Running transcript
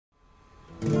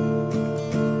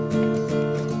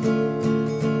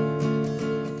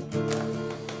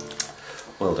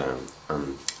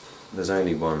there's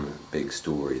only one big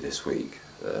story this week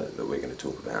that we're going to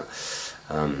talk about.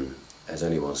 There's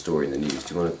only one story in the news.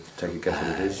 Do you want to take a guess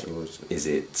what it is? Or is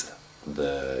it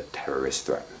the terrorist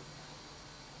threat?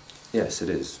 Yes, it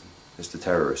is. It's the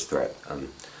terrorist threat. I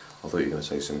thought you were going to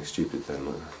say something stupid then,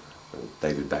 like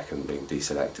David Beckham being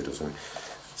deselected or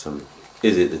something.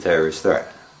 Is it the terrorist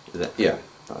threat? Is that, yeah,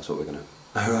 that's what we're going to...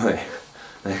 Oh, right.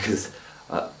 Because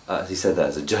I actually said that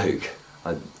as a joke.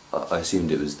 I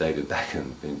assumed it was David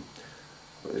Beckham being...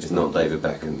 It's not David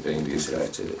Beckham being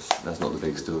deselected. That's not the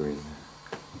big story.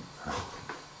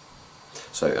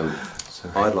 So,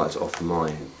 I'd like to offer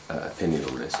my opinion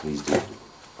on this. Please do.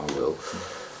 I will.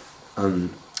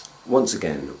 Once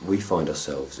again, we find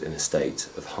ourselves in a state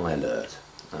of high alert.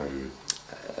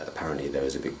 Apparently there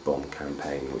is a big bomb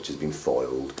campaign which has been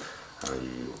foiled,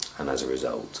 and as a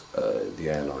result the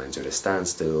airlines are at a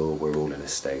standstill. We're all in a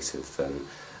state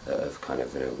of kind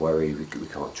of worry. We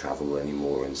can't travel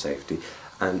anymore in safety,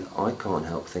 and I can't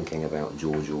help thinking about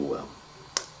George Orwell,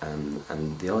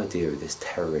 and the idea of this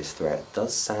terrorist threat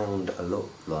does sound a lot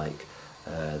like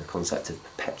the concept of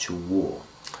perpetual war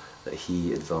that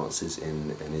he advances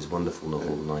in his wonderful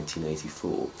novel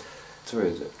 1984.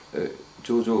 Sorry,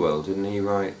 George Orwell, didn't he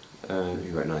write...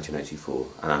 he wrote 1984,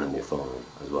 and Animal Farm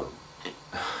as well.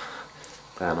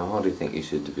 Dan, I hardly think you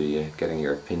should be getting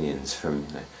your opinions from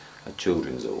a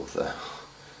children's author.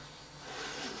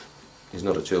 He's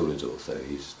not a children's author,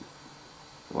 he's...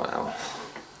 Wow.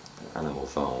 Animal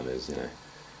Farm is, it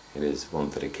is one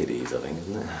for the kiddies, I think,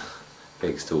 isn't it?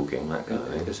 Pigs talking, that kind of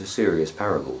thing. It's a serious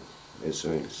parable. It's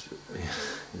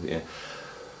yeah.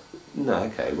 No,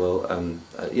 okay, well,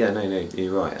 yeah, no,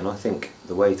 you're right, and I think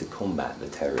the way to combat the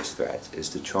terrorist threat is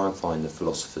to try and find the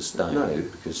Philosopher's Stone. No,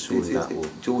 because surely that will...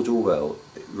 George Orwell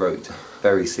wrote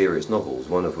very serious novels,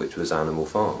 one of which was Animal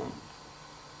Farm.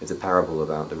 It's a parable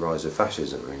about the rise of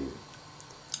fascism, I mean,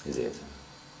 is it?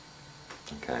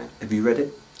 Okay. Have you read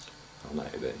it? Oh no,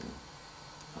 but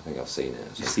I think I've seen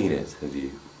it. You've seen it, have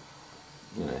you?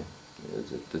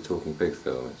 The Talking Pig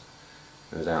film.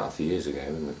 It was out a few years ago,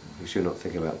 wasn't it? You should not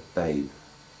think about Babe.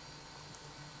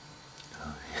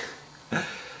 Oh, yeah.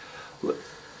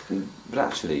 But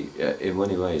actually, in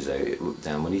many ways though,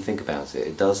 Dan, when you think about it,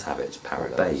 it does have its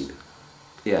parallels. Babe.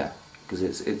 Yeah, because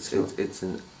it's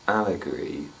an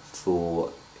allegory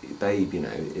for... Babe,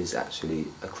 is actually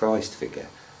a Christ figure,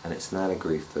 and it's an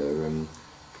allegory for,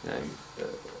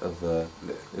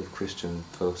 of Christian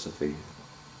philosophy.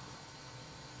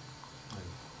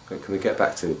 Can we get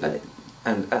back to it?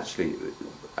 And actually,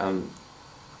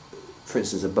 for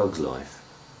instance, A Bug's Life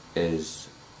is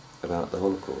about the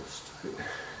Holocaust,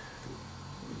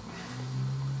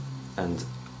 and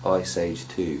Ice Age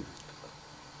 2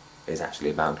 is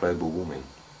actually about global warming.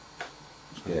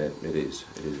 Yeah, it is.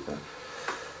 It is about...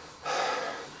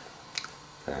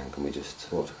 Dan, can we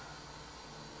just... What?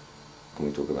 Can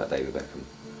we talk about David Beckham?